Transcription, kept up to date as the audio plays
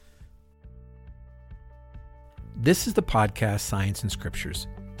This is the podcast Science and Scriptures,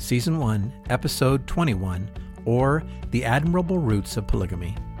 Season 1, Episode 21, or The Admirable Roots of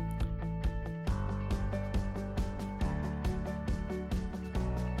Polygamy.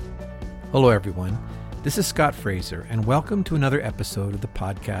 Hello, everyone. This is Scott Fraser, and welcome to another episode of the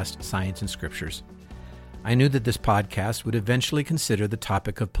podcast Science and Scriptures. I knew that this podcast would eventually consider the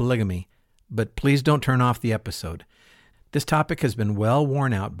topic of polygamy, but please don't turn off the episode. This topic has been well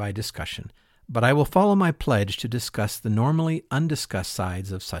worn out by discussion, but I will follow my pledge to discuss the normally undiscussed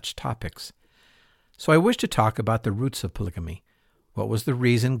sides of such topics. So I wish to talk about the roots of polygamy. What was the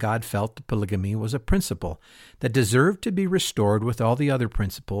reason God felt that polygamy was a principle that deserved to be restored with all the other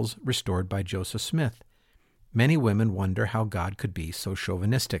principles restored by Joseph Smith? Many women wonder how God could be so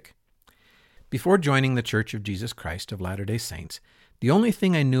chauvinistic. Before joining the Church of Jesus Christ of Latter-day Saints, the only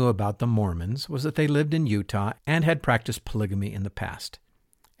thing I knew about the Mormons was that they lived in Utah and had practiced polygamy in the past.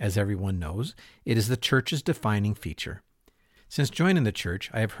 As everyone knows, it is the Church's defining feature. Since joining the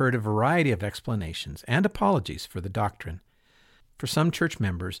Church, I have heard a variety of explanations and apologies for the doctrine. For some church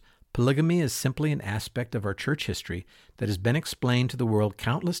members, polygamy is simply an aspect of our church history that has been explained to the world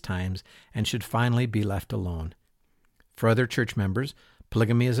countless times and should finally be left alone. For other church members,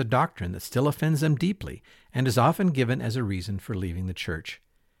 polygamy is a doctrine that still offends them deeply and is often given as a reason for leaving the church.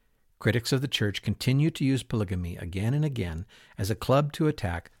 Critics of the church continue to use polygamy again and again as a club to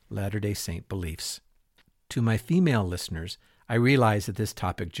attack Latter-day Saint beliefs. To my female listeners, I realize that this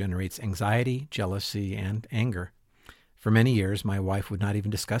topic generates anxiety, jealousy, and anger. For many years, my wife would not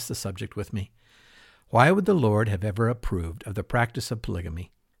even discuss the subject with me. Why would the Lord have ever approved of the practice of polygamy?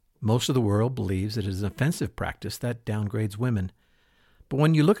 Most of the world believes it is an offensive practice that downgrades women. But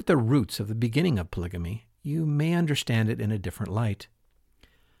when you look at the roots of the beginning of polygamy, you may understand it in a different light.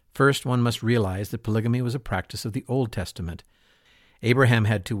 First, one must realize that polygamy was a practice of the Old Testament. Abraham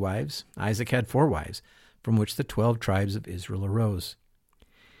had 2 wives, Isaac had 4 wives, from which the 12 tribes of Israel arose.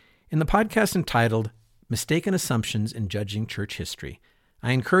 In the podcast entitled Mistaken Assumptions in Judging Church History,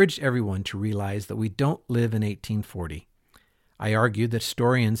 I encouraged everyone to realize that we don't live in 1840. I argued that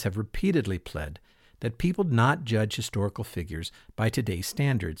historians have repeatedly pled that people do not judge historical figures by today's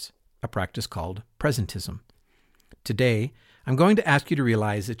standards, a practice called presentism. Today, I'm going to ask you to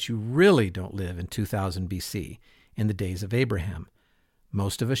realize that you really don't live in 2000 BC, in the days of Abraham.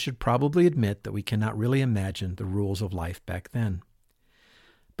 Most of us should probably admit that we cannot really imagine the rules of life back then.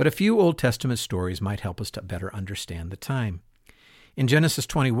 But a few Old Testament stories might help us to better understand the time. In Genesis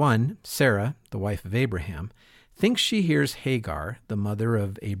 21, Sarah, the wife of Abraham, thinks she hears Hagar, the mother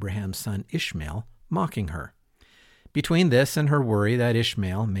of Abraham's son Ishmael, mocking her. Between this and her worry that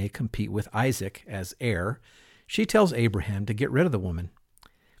Ishmael may compete with Isaac as heir, she tells Abraham to get rid of the woman.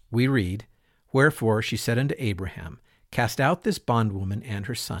 We read, "Wherefore she said unto Abraham, Cast out this bondwoman and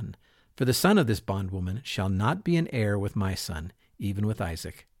her son, for the son of this bondwoman shall not be an heir with my son, even with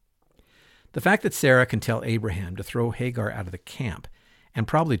Isaac." The fact that Sarah can tell Abraham to throw Hagar out of the camp, and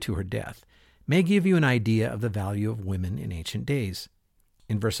probably to her death, may give you an idea of the value of women in ancient days.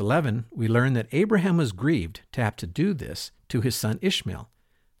 In verse 11, we learn that Abraham was grieved to have to do this to his son Ishmael.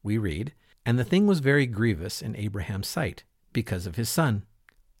 We read, "And the thing was very grievous in Abraham's sight, because of his son."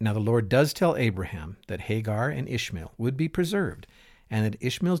 Now the Lord does tell Abraham that Hagar and Ishmael would be preserved, and that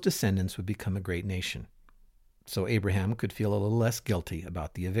Ishmael's descendants would become a great nation. So Abraham could feel a little less guilty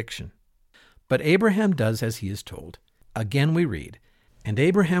about the eviction. But Abraham does as he is told. Again we read, "And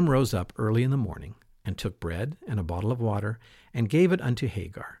Abraham rose up early in the morning, and took bread and a bottle of water, and gave it unto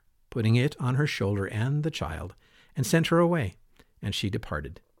Hagar, putting it on her shoulder and the child, and sent her away, and she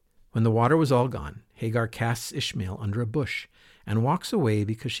departed. When the water was all gone, Hagar casts Ishmael under a bush, and walks away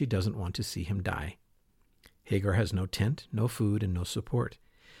because she doesn't want to see him die. Hagar has no tent, no food, and no support.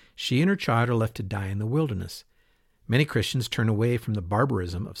 She and her child are left to die in the wilderness. Many Christians turn away from the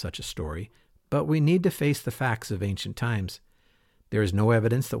barbarism of such a story, but we need to face the facts of ancient times. There is no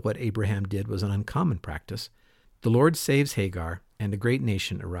evidence that what Abraham did was an uncommon practice. The Lord saves Hagar, and a great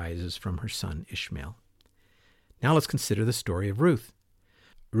nation arises from her son Ishmael. Now let's consider the story of Ruth.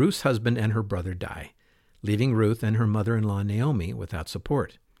 Ruth's husband and her brother die, leaving Ruth and her mother-in-law Naomi without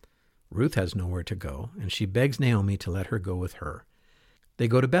support. Ruth has nowhere to go, and she begs Naomi to let her go with her. They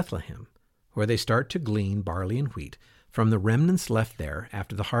go to Bethlehem, where they start to glean barley and wheat from the remnants left there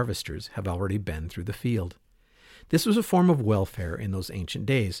after the harvesters have already been through the field. This was a form of welfare in those ancient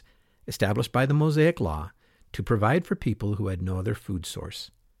days, established by the Mosaic Law to provide for people who had no other food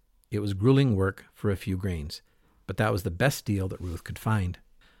source. It was grueling work for a few grains, but that was the best deal that Ruth could find.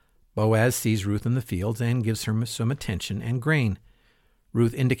 Boaz sees Ruth in the fields and gives her some attention and grain.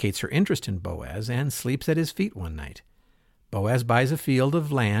 Ruth indicates her interest in Boaz and sleeps at his feet one night. Boaz buys a field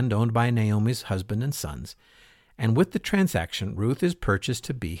of land owned by Naomi's husband and sons, and with the transaction Ruth is purchased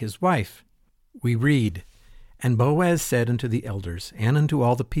to be his wife. We read, "And Boaz said unto the elders, and unto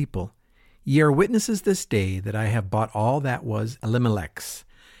all the people, Ye are witnesses this day that I have bought all that was Elimelech's,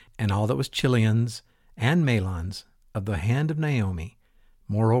 and all that was Chilion's and Mahlon's, of the hand of Naomi.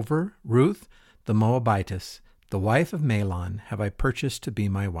 Moreover, Ruth the Moabitess, the wife of Mahlon, have I purchased to be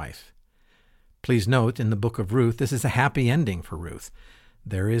my wife." Please note, in the book of Ruth, this is a happy ending for Ruth.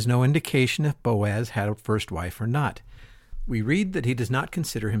 There is no indication if Boaz had a first wife or not. We read that he does not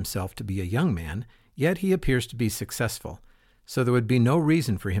consider himself to be a young man, yet he appears to be successful, so there would be no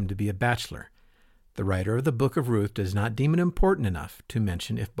reason for him to be a bachelor. The writer of the book of Ruth does not deem it important enough to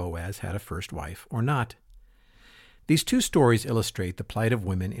mention if Boaz had a first wife or not. These two stories illustrate the plight of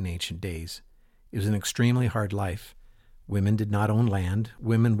women in ancient days. It was an extremely hard life. Women did not own land.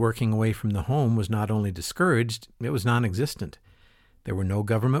 Women working away from the home was not only discouraged, it was non-existent. There were no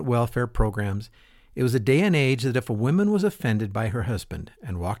government welfare programs. It was a day and age that if a woman was offended by her husband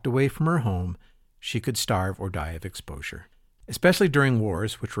and walked away from her home, she could starve or die of exposure. Especially during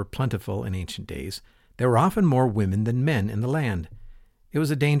wars, which were plentiful in ancient days, there were often more women than men in the land. It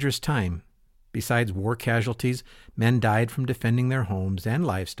was a dangerous time. Besides war casualties, men died from defending their homes and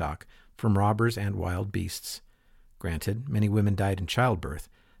livestock from robbers and wild beasts. Granted, many women died in childbirth,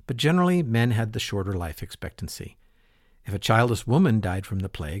 but generally men had the shorter life expectancy. If a childless woman died from the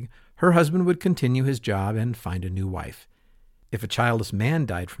plague, her husband would continue his job and find a new wife. If a childless man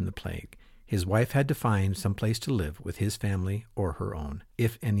died from the plague, his wife had to find some place to live with his family or her own,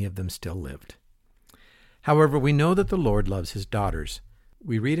 if any of them still lived. However, we know that the Lord loves his daughters.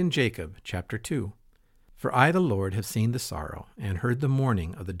 We read in Jacob, chapter 2, "For I, the Lord, have seen the sorrow, and heard the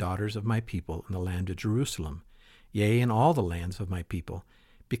mourning of the daughters of my people in the land of Jerusalem, yea, in all the lands of my people,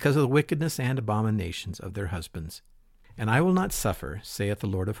 because of the wickedness and abominations of their husbands. And I will not suffer, saith the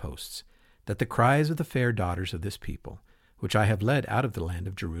Lord of hosts, that the cries of the fair daughters of this people, which I have led out of the land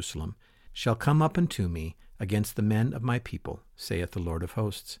of Jerusalem, shall come up unto me against the men of my people, saith the Lord of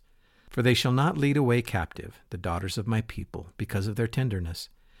hosts. For they shall not lead away captive the daughters of my people because of their tenderness,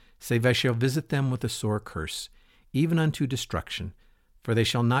 save I shall visit them with a sore curse, even unto destruction, for they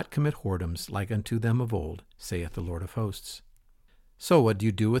shall not commit whoredoms like unto them of old, saith the Lord of hosts." So what do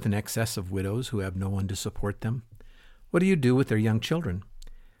you do with an excess of widows who have no one to support them? What do you do with their young children?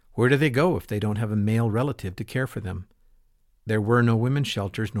 Where do they go if they don't have a male relative to care for them? There were no women's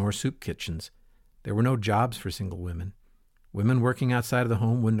shelters nor soup kitchens. There were no jobs for single women. Women working outside of the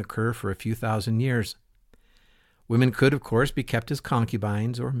home wouldn't occur for a few thousand years. Women could, of course, be kept as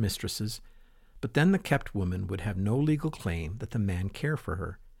concubines or mistresses, but then the kept woman would have no legal claim that the man care for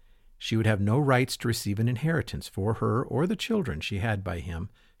her. She would have no rights to receive an inheritance for her or the children she had by him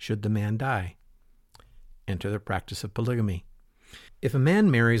should the man die. Enter the practice of polygamy. If a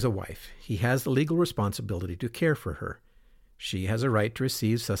man marries a wife, he has the legal responsibility to care for her. She has a right to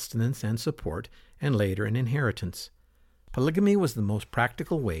receive sustenance and support, and later an inheritance. Polygamy was the most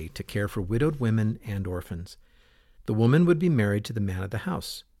practical way to care for widowed women and orphans. The woman would be married to the man of the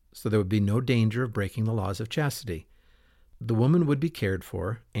house, so there would be no danger of breaking the laws of chastity. The woman would be cared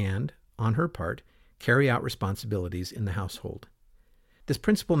for and, on her part, carry out responsibilities in the household. This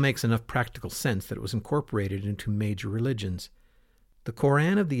principle makes enough practical sense that it was incorporated into major religions. The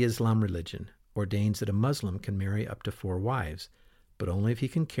Koran of the Islam religion ordains that a Muslim can marry up to 4 wives, but only if he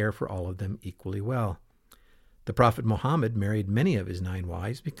can care for all of them equally well. The Prophet Muhammad married many of his 9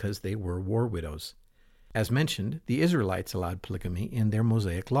 wives because they were war widows. As mentioned, the Israelites allowed polygamy in their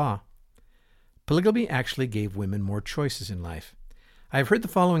Mosaic law. Polygamy actually gave women more choices in life. I have heard the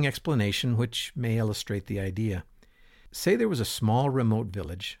following explanation, which may illustrate the idea. Say there was a small remote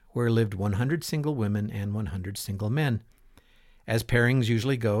village where lived 100 single women and 100 single men. As pairings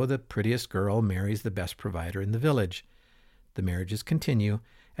usually go, the prettiest girl marries the best provider in the village. The marriages continue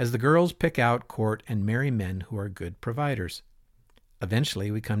as the girls pick out, court, and marry men who are good providers.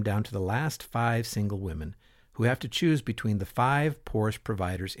 Eventually, we come down to the last 5 single women who have to choose between the 5 poorest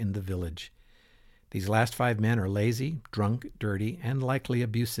providers in the village. These last 5 men are lazy, drunk, dirty, and likely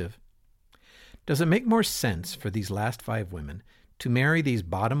abusive. Does it make more sense for these last 5 women to marry these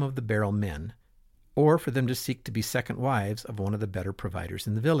bottom-of-the-barrel men, or for them to seek to be second wives of one of the better providers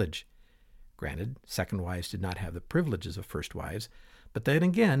in the village? Granted, second wives did not have the privileges of first wives, but then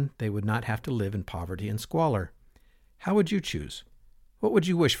again, they would not have to live in poverty and squalor. How would you choose? What would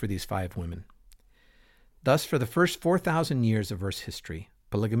you wish for these 5 women? Thus, for the first 4,000 years of Earth's history,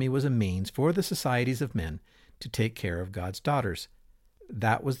 polygamy was a means for the societies of men to take care of God's daughters.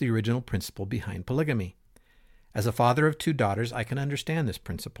 That was the original principle behind polygamy. As a father of 2 daughters, I can understand this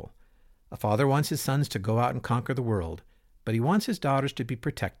principle. A father wants his sons to go out and conquer the world, but he wants his daughters to be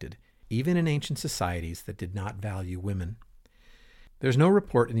protected, even in ancient societies that did not value women. There's no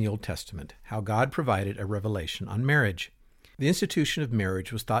report in the Old Testament how God provided a revelation on marriage. The institution of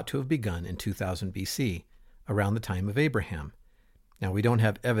marriage was thought to have begun in 2000 BC, around the time of Abraham. Now, we don't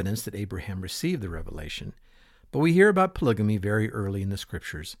have evidence that Abraham received the revelation, but we hear about polygamy very early in the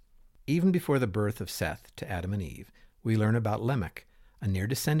Scriptures. Even before the birth of Seth to Adam and Eve, we learn about Lamech, a near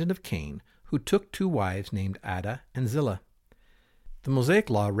descendant of Cain, who took 2 wives named Adah and Zillah. The Mosaic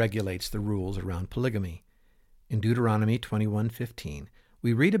Law regulates the rules around polygamy. In Deuteronomy 21:15,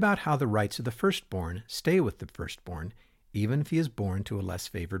 we read about how the rights of the firstborn stay with the firstborn, even if he is born to a less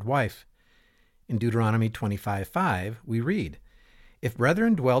favored wife. In Deuteronomy 25:5, we read, "If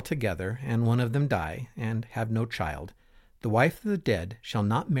brethren dwell together, and one of them die, and have no child, the wife of the dead shall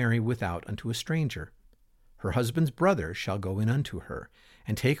not marry without unto a stranger. Her husband's brother shall go in unto her,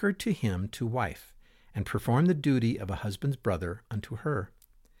 and take her to him to wife, and perform the duty of a husband's brother unto her."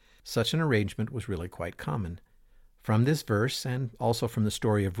 Such an arrangement was really quite common. From this verse, and also from the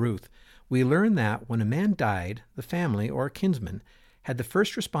story of Ruth, we learn that when a man died, the family or kinsman had the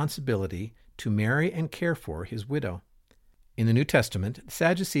first responsibility to marry and care for his widow. In the New Testament, the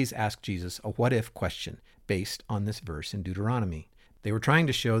Sadducees asked Jesus a what-if question based on this verse in Deuteronomy. They were trying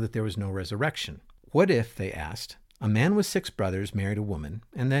to show that there was no resurrection. What if, they asked, a man with 6 brothers married a woman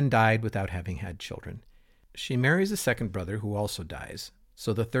and then died without having had children? She marries a second brother who also dies.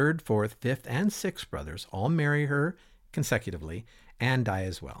 So the 3rd, 4th, 5th, and 6th brothers all marry her consecutively and die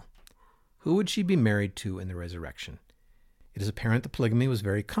as well. Who would she be married to in the resurrection? It is apparent that polygamy was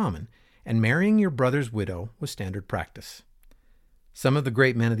very common, and marrying your brother's widow was standard practice. Some of the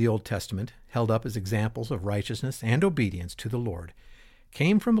great men of the Old Testament, held up as examples of righteousness and obedience to the Lord,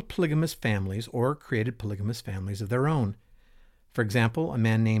 came from polygamous families or created polygamous families of their own. For example, a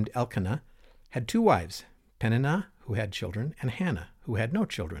man named Elkanah had 2 wives, Peninnah, who had children, and Hannah, who had no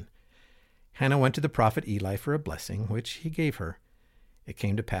children. Hannah went to the prophet Eli for a blessing, which he gave her. It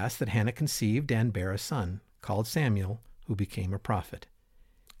came to pass that Hannah conceived and bare a son, called Samuel, who became a prophet.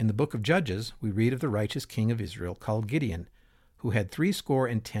 In the book of Judges, we read of the righteous king of Israel called Gideon, who had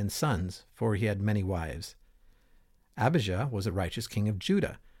 70 sons, for he had many wives. Abijah was a righteous king of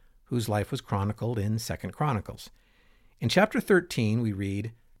Judah, whose life was chronicled in 2 Chronicles. In chapter 13 we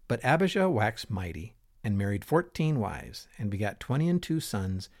read, "But Abijah waxed mighty, and married 14 wives, and begat 22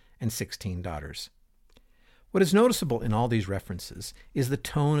 sons and 16 daughters." What is noticeable in all these references is the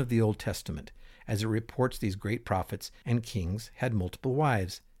tone of the Old Testament, as it reports these great prophets and kings had multiple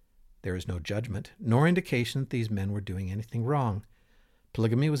wives. There is no judgment, nor indication that these men were doing anything wrong.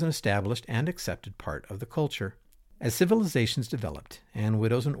 Polygamy was an established and accepted part of the culture. As civilizations developed, and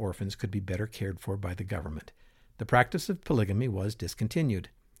widows and orphans could be better cared for by the government, the practice of polygamy was discontinued.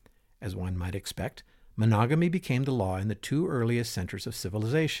 As one might expect, monogamy became the law in the 2 earliest centers of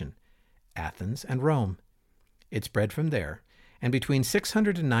civilization, Athens and Rome. It spread from there, and between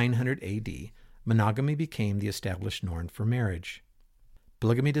 600 and 900 AD, monogamy became the established norm for marriage.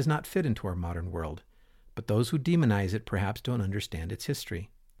 Polygamy does not fit into our modern world, but those who demonize it perhaps don't understand its history.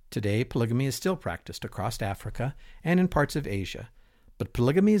 Today, polygamy is still practiced across Africa and in parts of Asia, but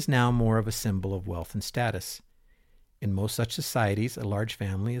polygamy is now more of a symbol of wealth and status. In most such societies, a large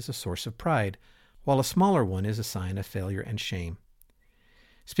family is a source of pride, while a smaller one is a sign of failure and shame.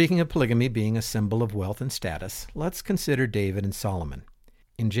 Speaking of polygamy being a symbol of wealth and status, let's consider David and Solomon.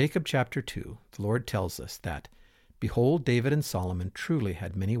 In Jacob chapter 2, the Lord tells us that, "Behold, David and Solomon truly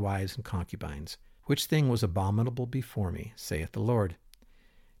had many wives and concubines, which thing was abominable before me, saith the Lord."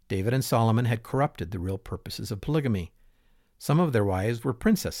 David and Solomon had corrupted the real purposes of polygamy. Some of their wives were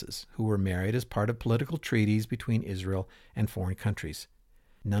princesses who were married as part of political treaties between Israel and foreign countries.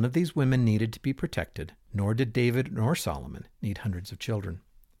 None of these women needed to be protected, nor did David nor Solomon need hundreds of children.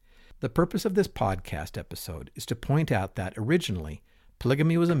 The purpose of this podcast episode is to point out that originally,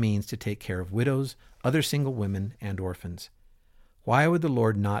 polygamy was a means to take care of widows, other single women, and orphans. Why would the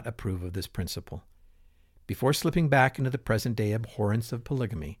Lord not approve of this principle? Before slipping back into the present-day abhorrence of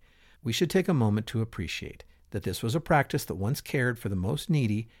polygamy, we should take a moment to appreciate that this was a practice that once cared for the most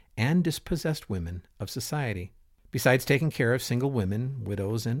needy and dispossessed women of society. Besides taking care of single women,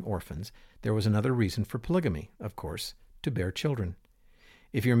 widows, and orphans, there was another reason for polygamy, of course, to bear children.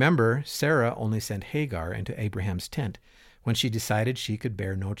 If you remember, Sarah only sent Hagar into Abraham's tent when she decided she could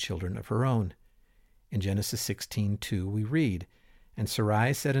bear no children of her own. In Genesis 16:2 we read, "And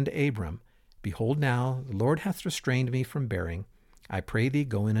Sarai said unto Abram, Behold now, the Lord hath restrained me from bearing. I pray thee,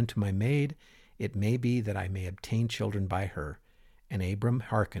 go in unto my maid. It may be that I may obtain children by her. And Abram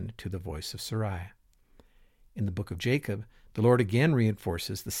hearkened to the voice of Sarai." In the book of Jacob, the Lord again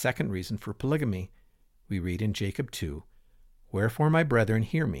reinforces the second reason for polygamy. We read in Jacob 2, "Wherefore, my brethren,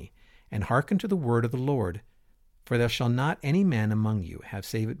 hear me, and hearken to the word of the Lord. For there shall not any man among you have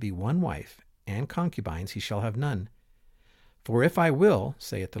save it be one wife, and concubines he shall have none. For if I will,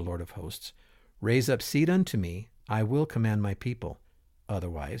 saith the Lord of hosts, raise up seed unto me, I will command my people.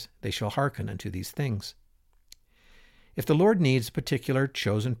 Otherwise they shall hearken unto these things. If the Lord needs a particular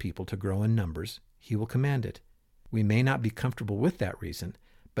chosen people to grow in numbers, he will command it. We may not be comfortable with that reason,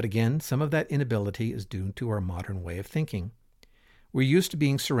 but again, some of that inability is due to our modern way of thinking. We're used to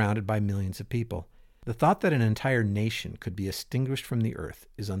being surrounded by millions of people. The thought that an entire nation could be extinguished from the earth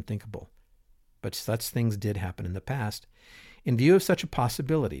is unthinkable. But such things did happen in the past. In view of such a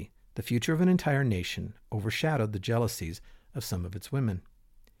possibility, the future of an entire nation overshadowed the jealousies of some of its women.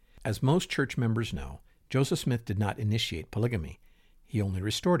 As most church members know, Joseph Smith did not initiate polygamy. He only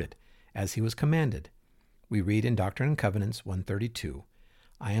restored it, as he was commanded. We read in Doctrine and Covenants 132,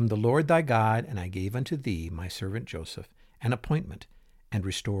 I am the Lord thy God, and I gave unto thee, my servant Joseph, an appointment, and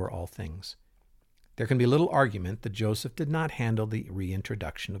restore all things. There can be little argument that Joseph did not handle the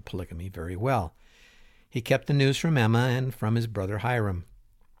reintroduction of polygamy very well. He kept the news from Emma and from his brother Hiram.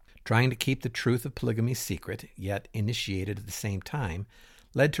 Trying to keep the truth of polygamy secret, yet initiated at the same time,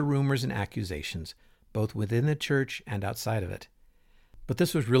 led to rumors and accusations, both within the church and outside of it. But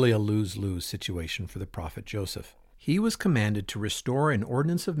this was really a lose-lose situation for the prophet Joseph. He was commanded to restore an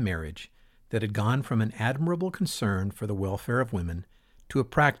ordinance of marriage that had gone from an admirable concern for the welfare of women to a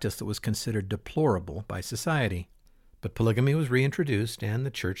practice that was considered deplorable by society. But polygamy was reintroduced, and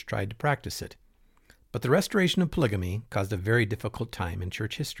the church tried to practice it. But the restoration of polygamy caused a very difficult time in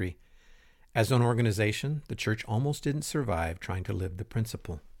church history. As an organization, the church almost didn't survive trying to live the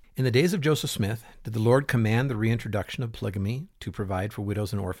principle. In the days of Joseph Smith, did the Lord command the reintroduction of polygamy to provide for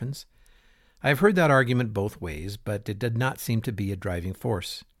widows and orphans? I have heard that argument both ways, but it did not seem to be a driving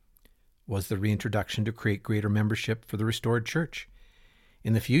force. Was the reintroduction to create greater membership for the restored church?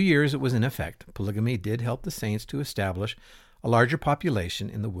 In the few years it was in effect, polygamy did help the saints to establish a larger population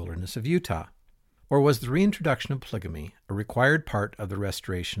in the wilderness of Utah. Or was the reintroduction of polygamy a required part of the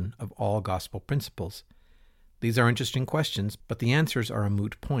restoration of all gospel principles? These are interesting questions, but the answers are a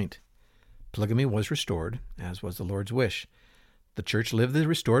moot point. Polygamy was restored, as was the Lord's wish. The church lived the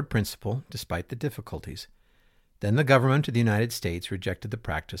restored principle despite the difficulties. Then the government of the United States rejected the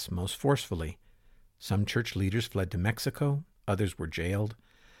practice most forcefully. Some church leaders fled to Mexico, others were jailed.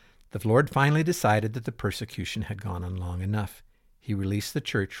 The Lord finally decided that the persecution had gone on long enough. He released the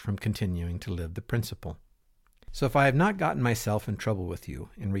church from continuing to live the principle. So if I have not gotten myself in trouble with you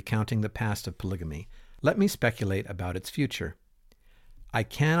in recounting the past of polygamy, let me speculate about its future. I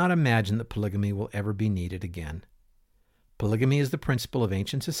cannot imagine that polygamy will ever be needed again. Polygamy is the principle of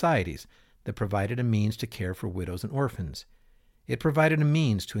ancient societies that provided a means to care for widows and orphans. It provided a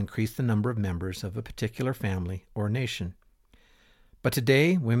means to increase the number of members of a particular family or nation. But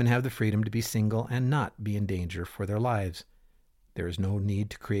today, women have the freedom to be single and not be in danger for their lives. There is no need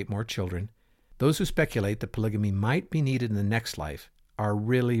to create more children. Those who speculate that polygamy might be needed in the next life are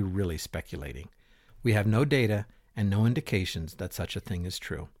really speculating. We have no data and no indications that such a thing is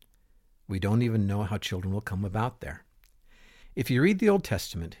true. We don't even know how children will come about there. If you read the Old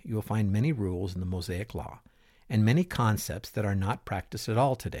Testament, you will find many rules in the Mosaic Law and many concepts that are not practiced at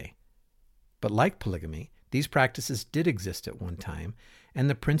all today. But like polygamy, these practices did exist at one time, and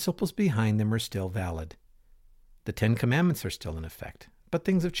the principles behind them are still valid. The 10 Commandments are still in effect, but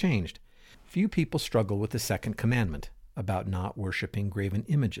things have changed. Few people struggle with the second commandment about not worshiping graven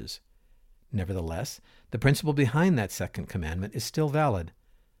images. Nevertheless, the principle behind that second commandment is still valid.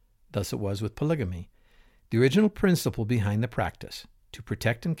 Thus it was with polygamy. The original principle behind the practice, to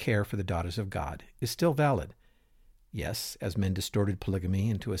protect and care for the daughters of God, is still valid. Yes, as men distorted polygamy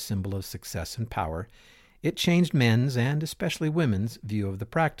into a symbol of success and power, it changed men's, and especially women's, view of the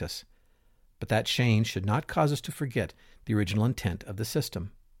practice. But that change should not cause us to forget the original intent of the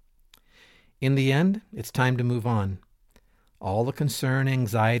system. In the end, it's time to move on. All the concern,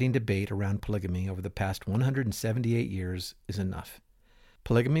 anxiety, and debate around polygamy over the past 178 years is enough.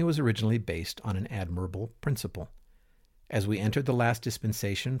 Polygamy was originally based on an admirable principle. As we entered the last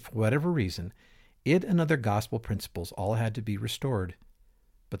dispensation, for whatever reason, it and other gospel principles all had to be restored.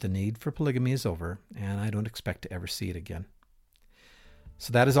 But the need for polygamy is over, and I don't expect to ever see it again.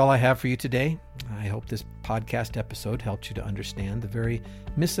 So that is all I have for you today. I hope this podcast episode helped you to understand the very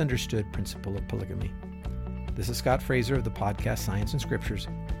misunderstood principle of polygamy. This is Scott Fraser of the podcast Science and Scriptures.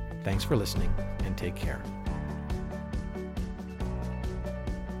 Thanks for listening, and take care.